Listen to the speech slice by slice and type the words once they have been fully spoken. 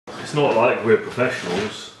It's not like we're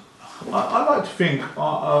professionals. I like to think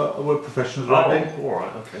we're professionals, right? Oh,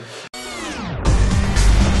 alright, okay.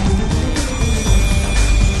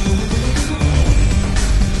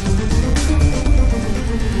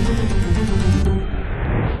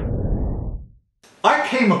 I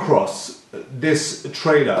came across this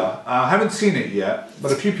trailer. I haven't seen it yet,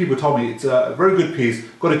 but a few people told me it's a very good piece.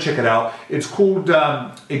 Got to check it out. It's called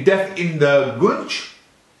A Death in the GUNJ.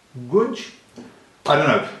 GUNJ? I don't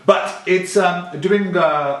know. But it's doing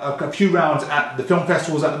a few rounds at the film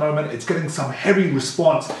festivals at the moment. It's getting some heavy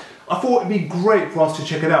response. I thought it'd be great for us to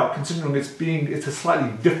check it out, considering it's a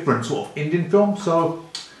slightly different sort of Indian film. So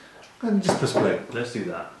I'm going to just press play. Let's do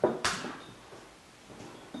that.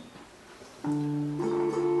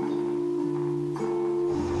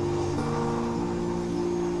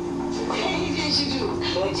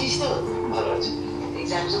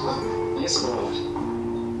 Exams over? Yes, my lord.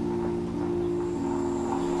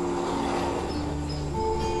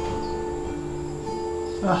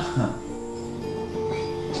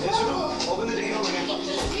 Yes, open the ticket.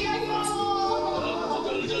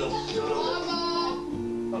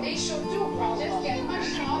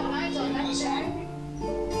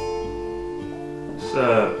 It's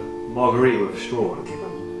margarita with a straw.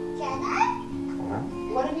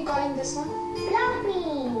 What are we calling this one? Fluffy.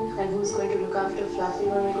 And who's going to look after Fluffy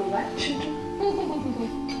when we go back?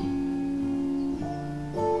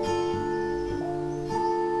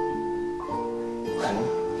 Hello,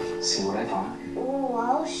 see what I found? Oh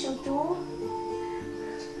wow, Shutu.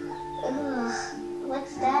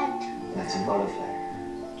 What's that? That's a butterfly.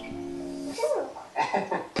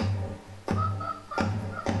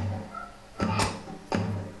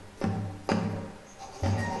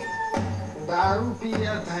 दारू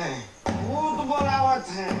पियत हैं, भूत बोलावत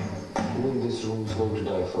हैं। I think this room's going to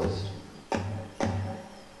die first.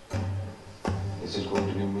 Is it going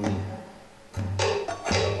to be me?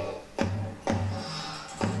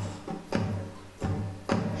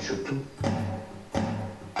 Should do.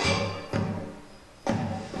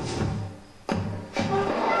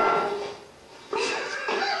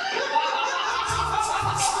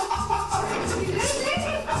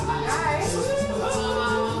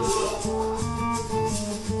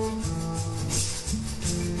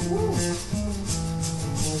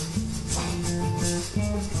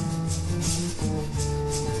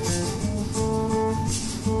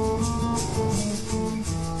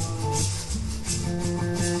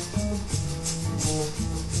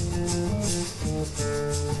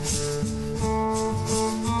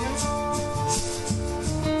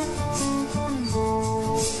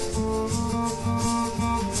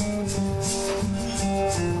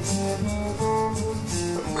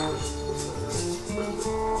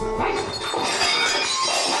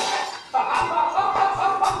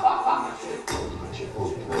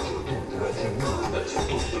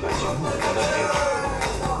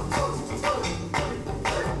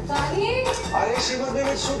 अरे श्रीमत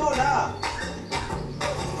में सुनो ना।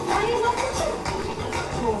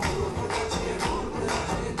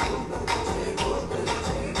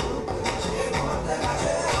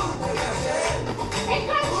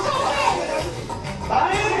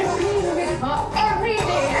 Every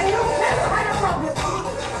day, and you never had a problem.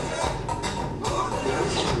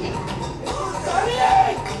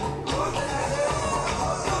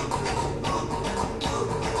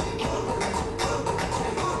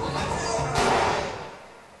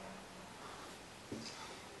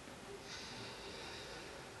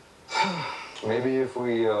 Maybe if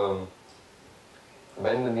we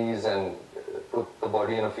bend the knees and put the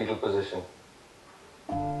body in a fetal position.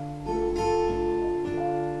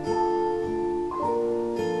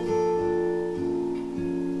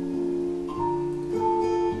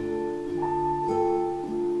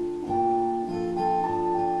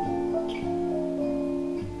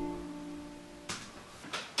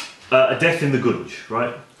 A Death in the GUNJ,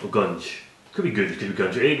 right? Or GUNJ. Could be GUNJ, could be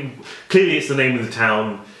GUNJ. Clearly it's the name of the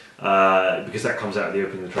town, because that comes out at the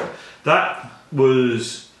opening of the trailer. That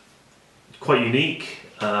was quite unique.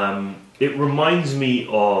 It reminds me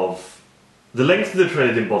of... The length of the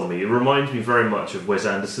trailer didn't bother me. It reminds me very much of Wes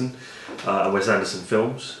Anderson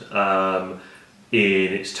films,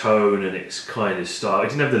 in its tone and its kind of style. It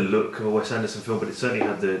didn't have the look of a Wes Anderson film, but it certainly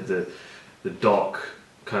had the dark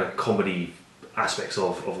kind of comedy aspects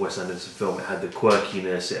of Wes Anderson film. It had the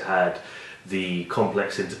quirkiness, it had the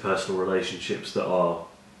complex interpersonal relationships that are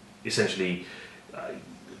essentially,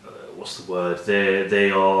 what's the word? They're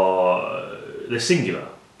singular.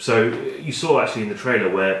 So you saw actually in the trailer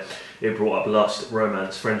where it brought up lust,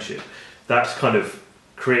 romance, friendship. That's kind of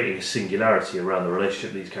creating a singularity around the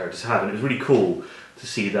relationship these characters have, and it was really cool to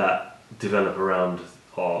see that develop around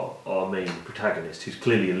our main protagonist, who's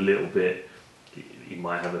clearly a little bit. He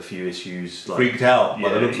might have a few issues. Like, Freaked out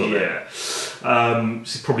by the looks of it. Yeah.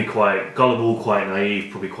 He's probably quite gullible, quite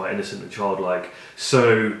naive, probably quite innocent and childlike.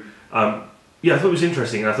 So, yeah, I thought it was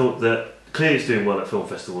interesting. And I thought that clearly it's doing well at film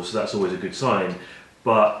festivals, so that's always a good sign.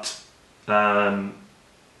 But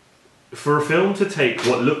for a film to take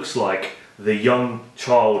what looks like the young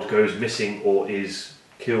child goes missing or is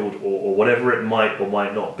killed or whatever it might or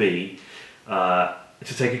might not be,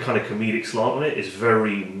 to take a kind of comedic slant on it is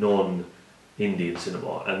very non-Indian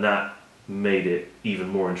cinema, and that made it even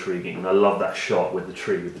more intriguing. And I love that shot with the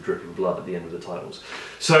tree with the drip of blood at the end of the titles.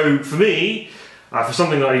 So for me, for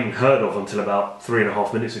something that I hadn't heard of until about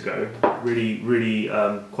 3.5 minutes ago, really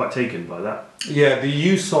quite taken by that. Yeah, the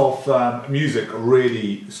use of music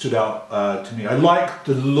really stood out to me. I like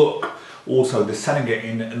the look. Also, the setting it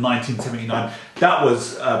in 1979, that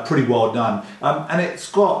was pretty well done. And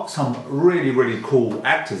it's got some really cool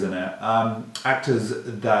actors in it. Actors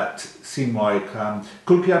that seem like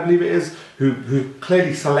Kulki, I believe it is, who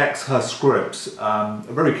clearly selects her scripts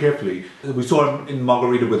very carefully. We saw her in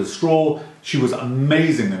Margarita with a Straw. She was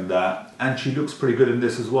amazing in that, and she looks pretty good in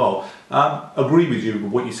this as well. Agree with you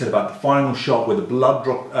with what you said about the final shot with the blood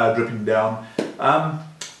dripping down.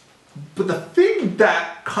 But the thing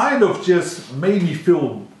that kind of just made me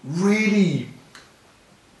feel really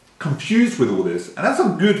confused with all this, and that's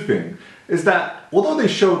a good thing, is that although they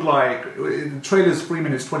showed like the trailer's 3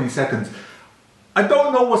 minutes 20 seconds, I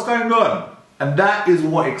don't know what's going on, and that is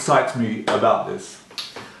what excites me about this.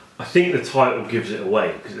 I think the title gives it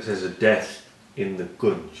away because it says a death in the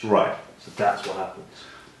GUNJ. Right. So that's what happens.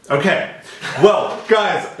 Okay, well,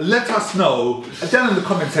 guys, let us know down in the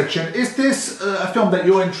comment section. Is this a film that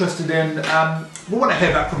you're interested in? We want to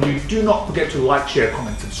hear back from you. Do not forget to like, share,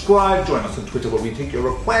 comment, subscribe. Join us on Twitter where we take your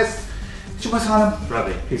requests. Shuma Salam.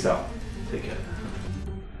 Ravi. Peace out. Take care.